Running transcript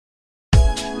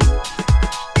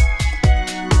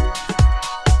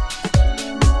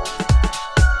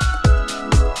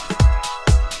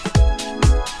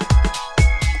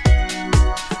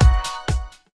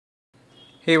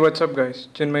Hey, what's up guys,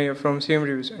 Chinmay here from CM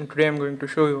Reviews, and today I'm going to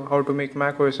show you how to make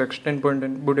Mac OS X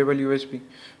 10.10 bootable USB.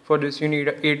 For this you need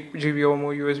a 8 GB or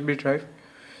more USB drive.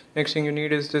 Next thing you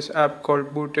need is this app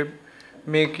called bootable,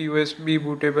 make USB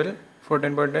bootable for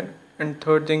 10.10, and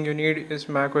third thing you need is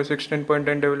Mac OS X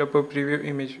 10.10 developer preview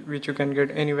image, which you can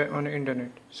get anywhere on the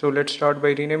internet. So let's start by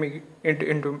renaming it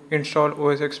into install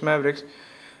OS X Mavericks,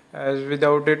 as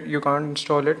without it you can't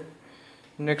install it.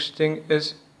 Next thing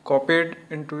is copy it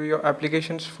into your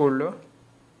applications folder.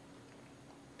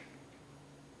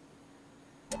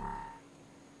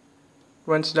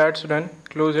 Once that's done,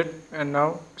 close it and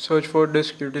now search for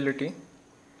disk utility.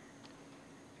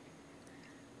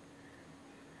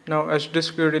 Now as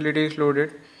disk utility is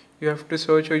loaded, you have to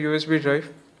search your USB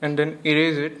drive and then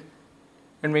erase it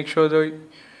and make sure the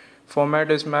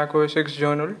format is Mac OS X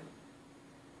journal.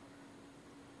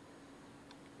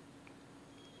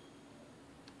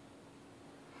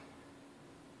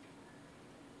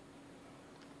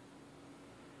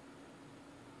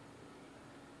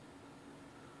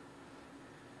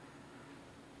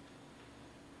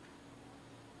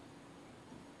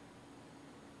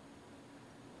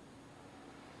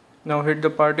 Now hit the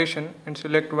partition and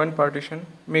select one partition.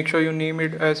 Make sure you name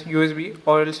it as USB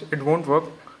or else it won't work.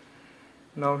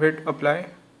 Now hit apply,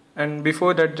 and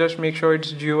before that just make sure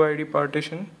it's GUID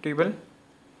partition table.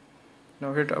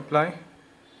 Now hit apply,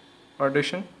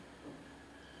 partition.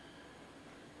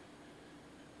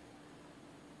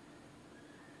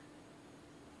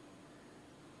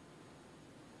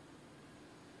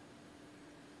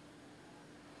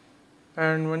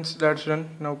 And once that's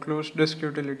done, now close disk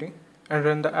utility and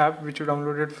run the app which you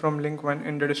downloaded from link 1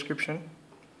 in the description.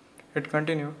 Hit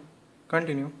continue,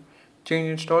 change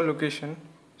install location,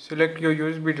 select your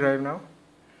USB drive now,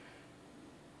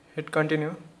 hit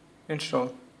continue,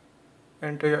 install,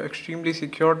 enter your extremely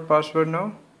secured password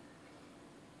now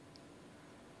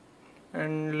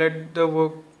and let the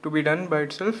work to be done by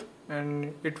itself,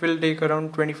 and it will take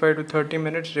around 25 to 30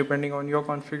 minutes depending on your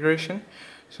configuration.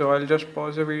 So I'll just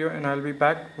pause the video and I'll be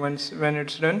back when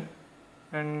it's done.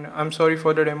 And I'm sorry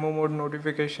for the demo mode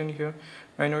notification here.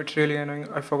 I know it's really annoying.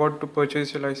 I forgot to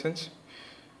purchase a license,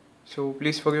 so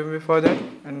please forgive me for that.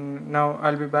 And now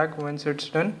I'll be back once it's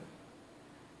done.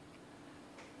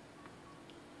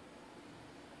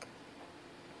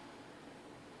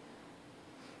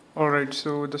 Alright,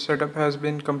 so the setup has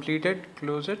been completed.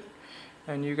 Close it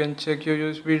and you can check your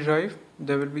USB drive.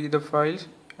 There will be the files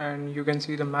and you can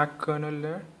see the Mac kernel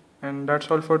there. And that's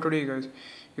all for today guys.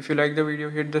 If you like the video,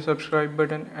 hit the subscribe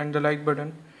button and the like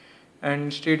button,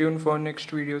 and stay tuned for next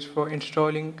videos for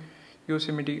installing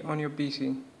Yosemite on your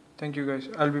PC. Thank you guys.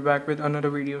 I'll be back with another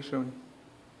video soon.